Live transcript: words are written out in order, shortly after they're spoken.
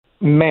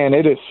Man,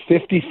 it is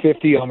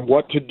 50-50 on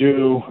what to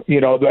do. You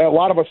know, a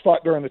lot of us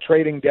thought during the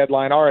trading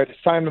deadline, all right,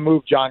 it's time to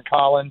move John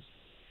Collins.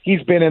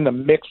 He's been in the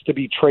mix to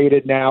be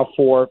traded now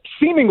for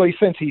seemingly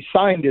since he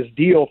signed his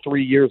deal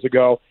 3 years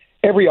ago.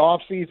 Every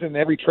offseason,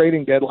 every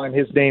trading deadline,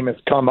 his name has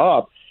come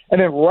up. And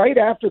then right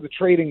after the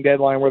trading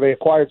deadline where they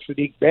acquired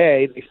Saddiq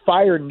Bey, they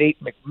fired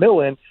Nate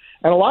McMillan.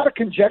 And a lot of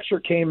conjecture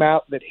came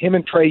out that him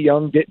and Trae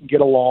Young didn't get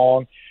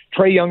along.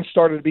 Trae Young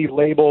started to be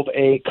labeled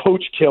a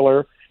coach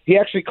killer. He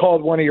actually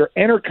called one of your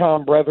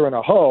Entercom brethren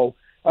a hoe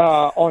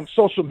on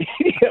social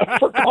media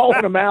for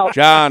calling him out.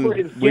 John, for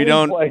his we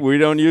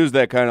don't use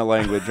that kind of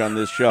language on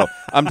this show.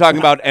 I'm talking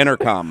about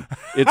Entercom.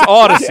 It's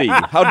Odyssey.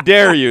 How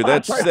dare you?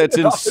 That's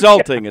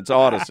insulting. It's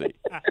Odyssey.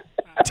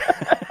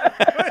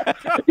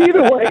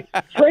 Either way,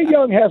 Trae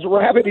Young has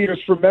rabbit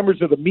ears from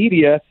members of the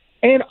media.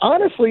 And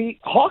honestly,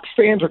 Hawks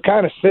fans are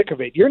kind of sick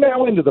of it. You're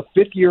now into the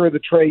fifth year of the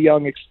Trae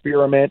Young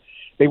experiment.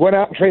 They went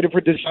out and traded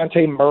for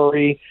DeJounte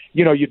Murray.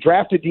 You know, you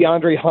drafted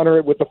DeAndre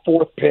Hunter with the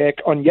 4th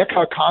pick,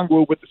 Onyeka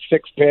Okongwu with the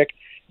 6th pick.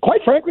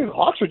 Quite frankly, the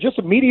Hawks are just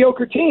a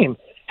mediocre team.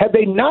 Had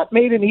they not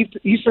made an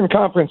Eastern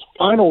Conference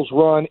Finals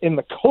run in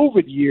the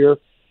COVID year,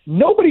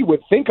 nobody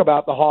would think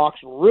about the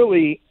Hawks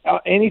really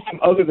anything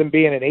other than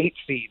being an 8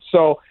 seed.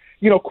 So,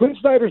 you know, Quinn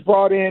Snyder's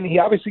brought in. He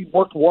obviously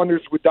worked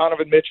wonders with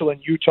Donovan Mitchell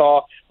in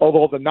Utah,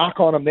 although the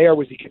knock on him there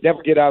was he could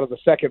never get out of the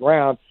second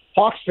round.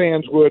 Hawks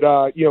fans would,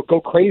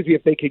 go crazy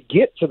if they could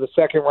get to the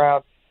second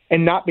round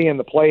and not be in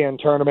the play-in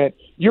tournament.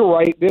 You're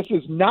right. This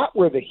is not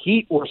where the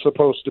Heat were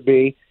supposed to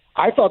be.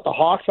 I thought the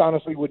Hawks,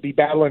 honestly, would be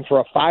battling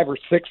for a 5 or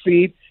 6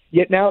 seed,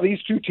 yet now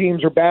these two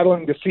teams are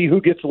battling to see who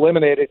gets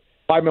eliminated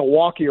by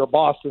Milwaukee or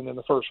Boston in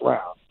the first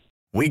round.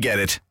 We get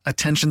it.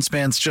 Attention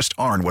spans just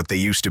aren't what they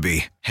used to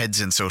be.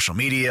 Heads in social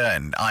media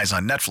and eyes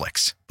on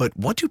Netflix. But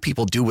what do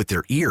people do with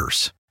their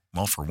ears?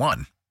 Well, for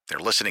one, they're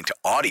listening to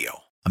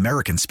audio.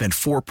 Americans spend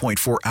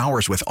 4.4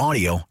 hours with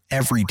audio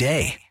every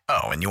day.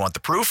 Oh, and you want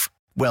the proof?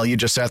 Well, you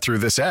just sat through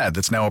this ad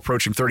that's now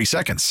approaching 30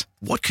 seconds.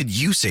 What could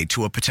you say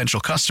to a potential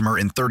customer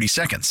in 30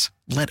 seconds?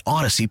 Let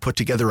Odyssey put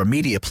together a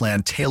media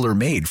plan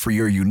tailor-made for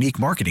your unique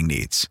marketing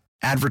needs.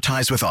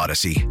 Advertise with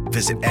Odyssey.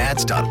 Visit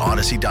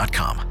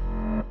ads.odyssey.com.